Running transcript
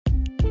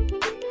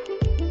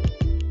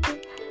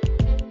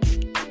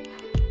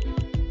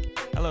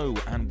Hello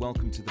and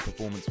welcome to the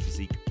Performance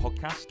Physique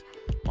podcast.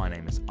 My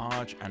name is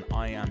Arj and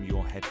I am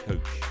your head coach.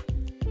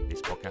 This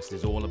podcast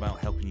is all about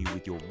helping you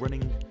with your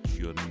running,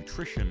 your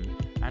nutrition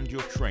and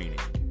your training.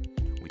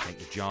 We take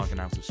the jargon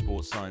out of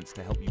sports science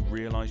to help you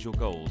realise your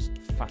goals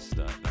faster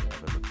than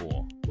ever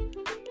before.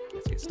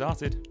 Let's get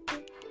started.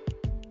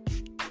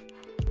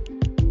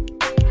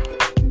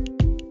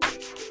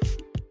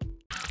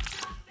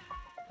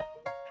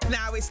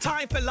 Now it's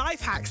time for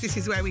Life Hacks. This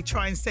is where we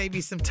try and save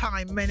you some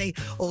time, money,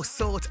 or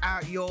sort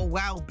out your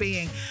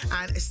well-being.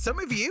 And some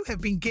of you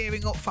have been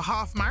gearing up for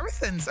half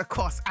marathons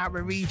across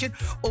our region,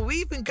 or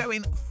even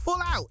going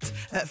full out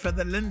for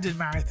the London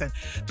Marathon.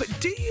 But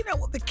do you know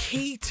what the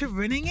key to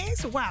running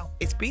is? Well,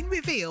 it's been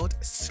revealed.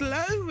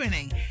 Slow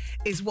running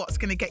is what's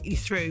going to get you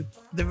through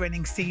the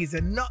running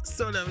season, not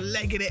sort of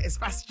legging it as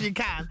fast as you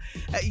can.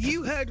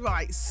 You heard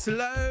right,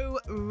 slow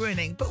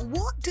running. But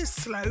what does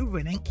slow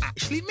running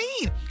actually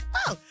mean?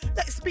 Well,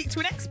 let's speak to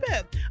an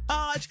expert,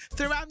 Arj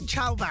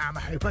Thiruchelvam. I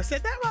hope I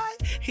said that right.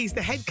 He's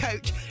the head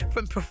coach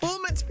from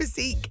Performance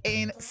Physique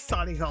in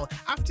Solihull.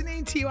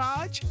 Afternoon to you,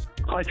 Arj.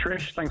 Hi,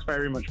 Trish. Thanks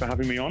very much for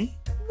having me on.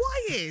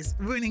 Why is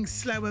running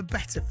slower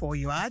better for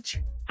you, Arj?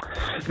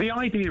 The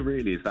idea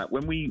really is that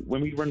when we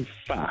run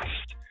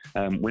fast,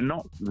 we're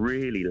not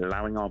really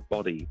allowing our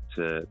body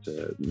to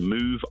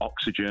move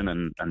oxygen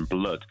and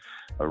blood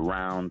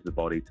around the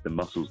body to the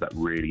muscles that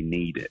really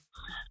need it.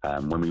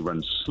 When we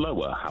run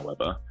slower,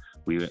 however,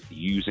 we're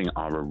using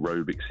our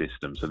aerobic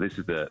system. So this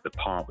is the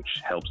part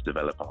which helps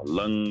develop our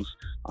lungs,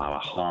 our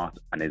heart,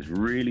 and is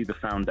really the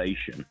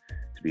foundation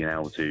to being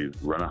able to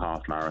run a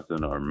half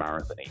marathon or a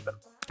marathon even.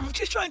 I'm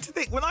just trying to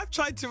think. When I've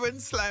tried to run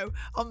slow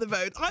on the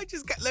road, I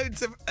just get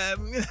loads of,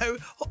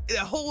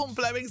 horn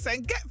blowing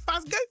saying, "Get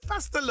fast, go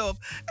faster, love."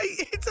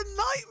 It's a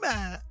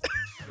nightmare.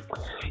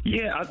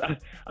 Yeah,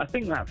 I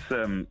think that's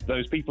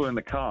those people in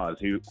the cars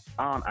who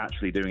aren't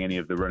actually doing any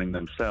of the running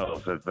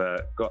themselves have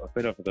got a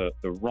bit of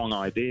the wrong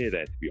idea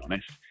there, to be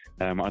honest.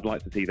 I'd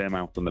like to see them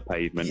out on the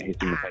pavement,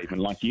 hitting the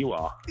pavement like you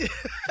are.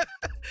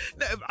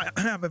 No,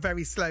 I'm a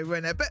very slow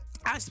runner, but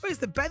I suppose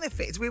the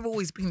benefits we've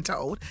always been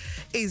told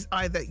is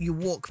either you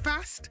walk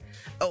fast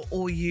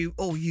or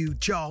you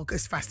jog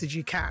as fast as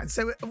you can.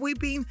 So have we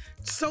been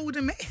sold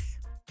a myth?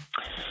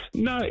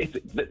 No,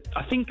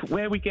 I think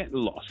where we get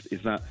lost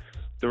is that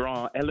there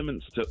are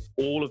elements to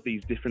all of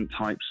these different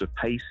types of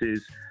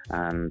paces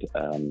and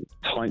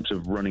types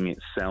of running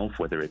itself,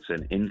 whether it's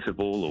an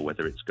interval or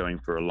whether it's going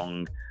for a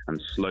long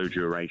and slow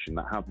duration,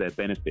 that have their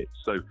benefits.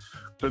 So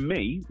for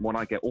me, what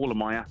I get all of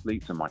my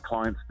athletes and my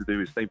clients to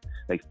do is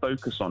they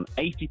focus on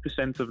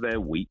 80% of their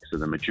week, so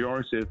the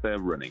majority of their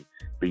running,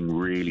 being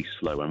really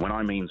slow. And when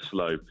I mean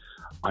slow,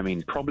 I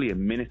mean probably a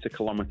minute a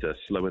kilometre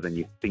slower than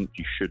you think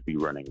you should be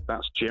running.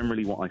 That's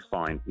generally what I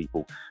find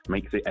people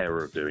make the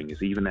error of doing,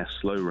 is even their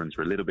slow runs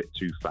are a little bit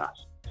too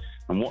fast.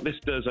 And what this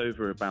does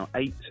over about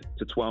 8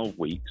 to 12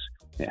 weeks,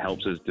 it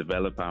helps us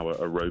develop our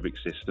aerobic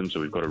system. So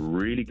we've got a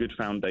really good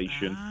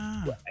foundation.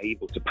 We're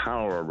able to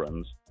power our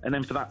runs. And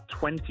then for that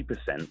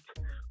 20%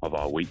 of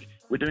our week,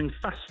 we're doing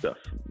fast stuff.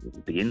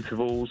 The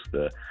intervals,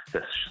 the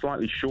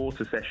slightly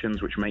shorter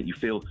sessions, which make you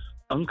feel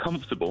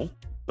uncomfortable,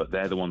 but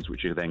they're the ones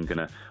which are then going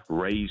to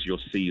raise your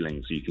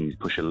ceiling so you can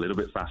push a little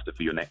bit faster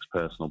for your next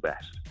personal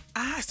best.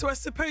 So I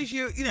suppose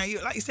you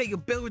like you say, you're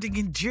building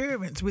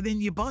endurance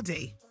within your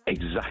body.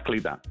 Exactly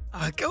that.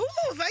 Oh,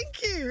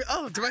 thank you.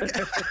 Oh, I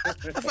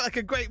feel like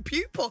a great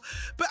pupil.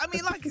 But I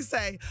mean, like I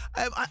say,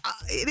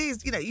 it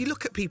is, you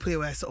look at people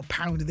who are sort of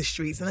pounding the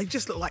streets and they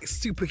just look like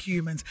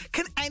superhumans.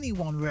 Can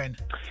anyone run?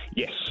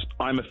 Yes,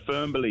 I'm a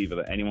firm believer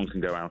that anyone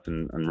can go out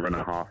and run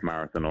a half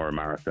marathon or a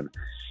marathon.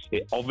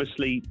 It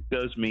obviously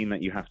does mean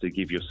that you have to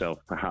give yourself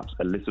perhaps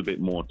a little bit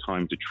more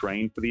time to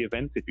train for the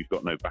event if you've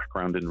got no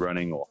background in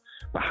running, or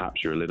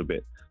perhaps you're a little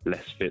bit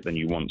less fit than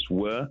you once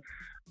were.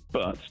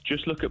 But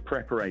just look at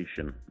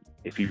preparation.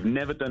 If you've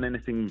never done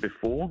anything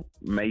before,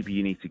 maybe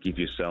you need to give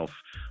yourself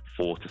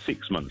 4 to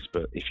 6 months.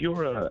 But if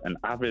you're an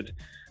avid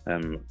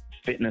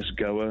fitness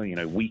goer,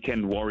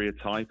 weekend warrior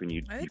type, and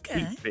you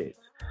keep fit,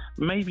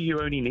 maybe you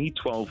only need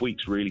 12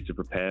 weeks really to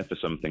prepare for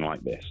something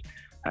like this.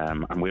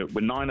 And we're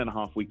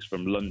 9.5 weeks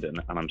from London,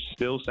 and I'm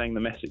still saying the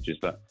message is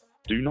that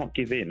do not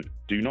give in.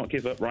 Do not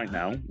give up right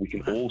now. We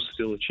can all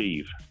still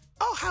achieve.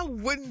 Oh, how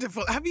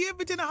wonderful. Have you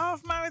ever done a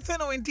half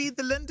marathon or indeed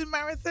the London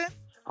Marathon?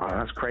 Oh,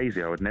 that's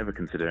crazy. I would never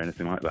consider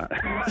anything like that.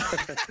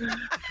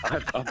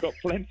 I've got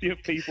plenty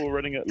of people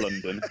running at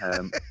London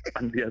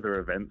and the other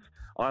events.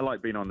 I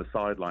like being on the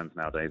sidelines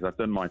nowadays. I've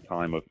done my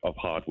time of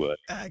hard work.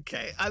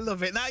 Okay, I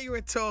love it. Now you're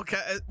a talker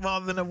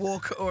rather than a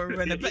walker or a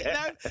runner.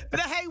 But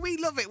hey, we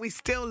love it. We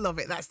still love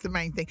it. That's the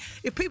main thing.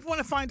 If people want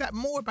to find out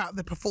more about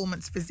the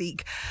Performance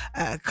Physique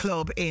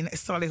Club in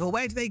Solihull,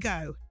 where do they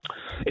go?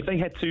 If they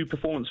head to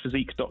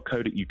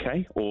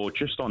performancephysique.co.uk or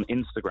just on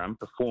Instagram,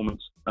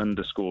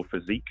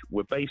 performance_physique.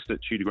 We're based at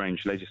Tudor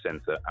Grange Leisure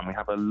Centre, and we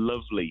have a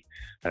lovely,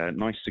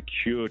 nice,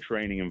 secure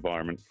training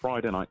environment,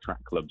 Friday night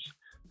track clubs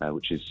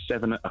which is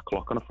 7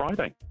 o'clock on a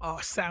Friday. Oh,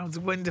 sounds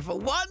wonderful.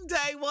 One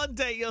day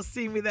you'll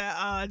see me there,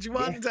 Arj.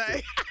 One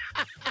day.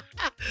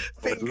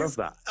 I love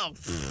that. Oh,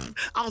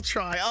 I'll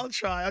try.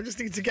 I just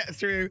need to get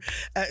through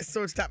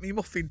sorted out my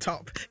muffin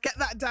top. Get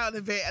that down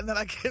a bit and then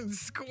I can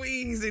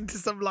squeeze into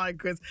some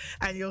lycras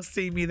and you'll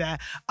see me there.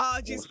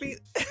 Arj,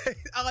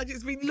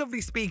 it's been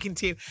lovely speaking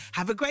to you.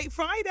 Have a great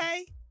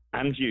Friday.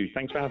 And you.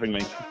 Thanks for having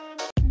me.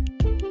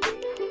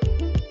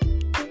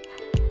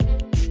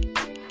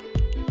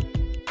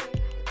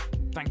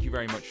 Thank you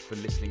very much for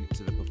listening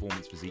to the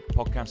Performance Physique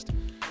podcast.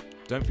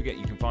 Don't forget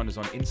you can find us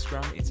on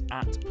Instagram. It's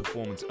at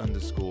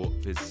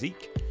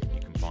performance_physique.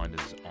 You can find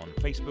us on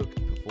Facebook,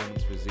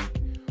 Performance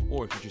Physique,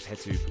 or if you just head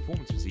to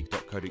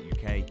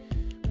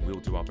performancephysique.co.uk,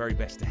 we'll do our very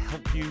best to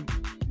help you.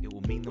 It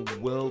will mean the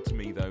world to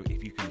me, though,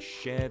 if you can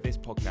share this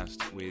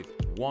podcast with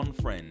one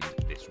friend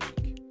this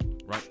week.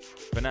 Right,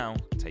 for now,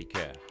 take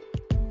care.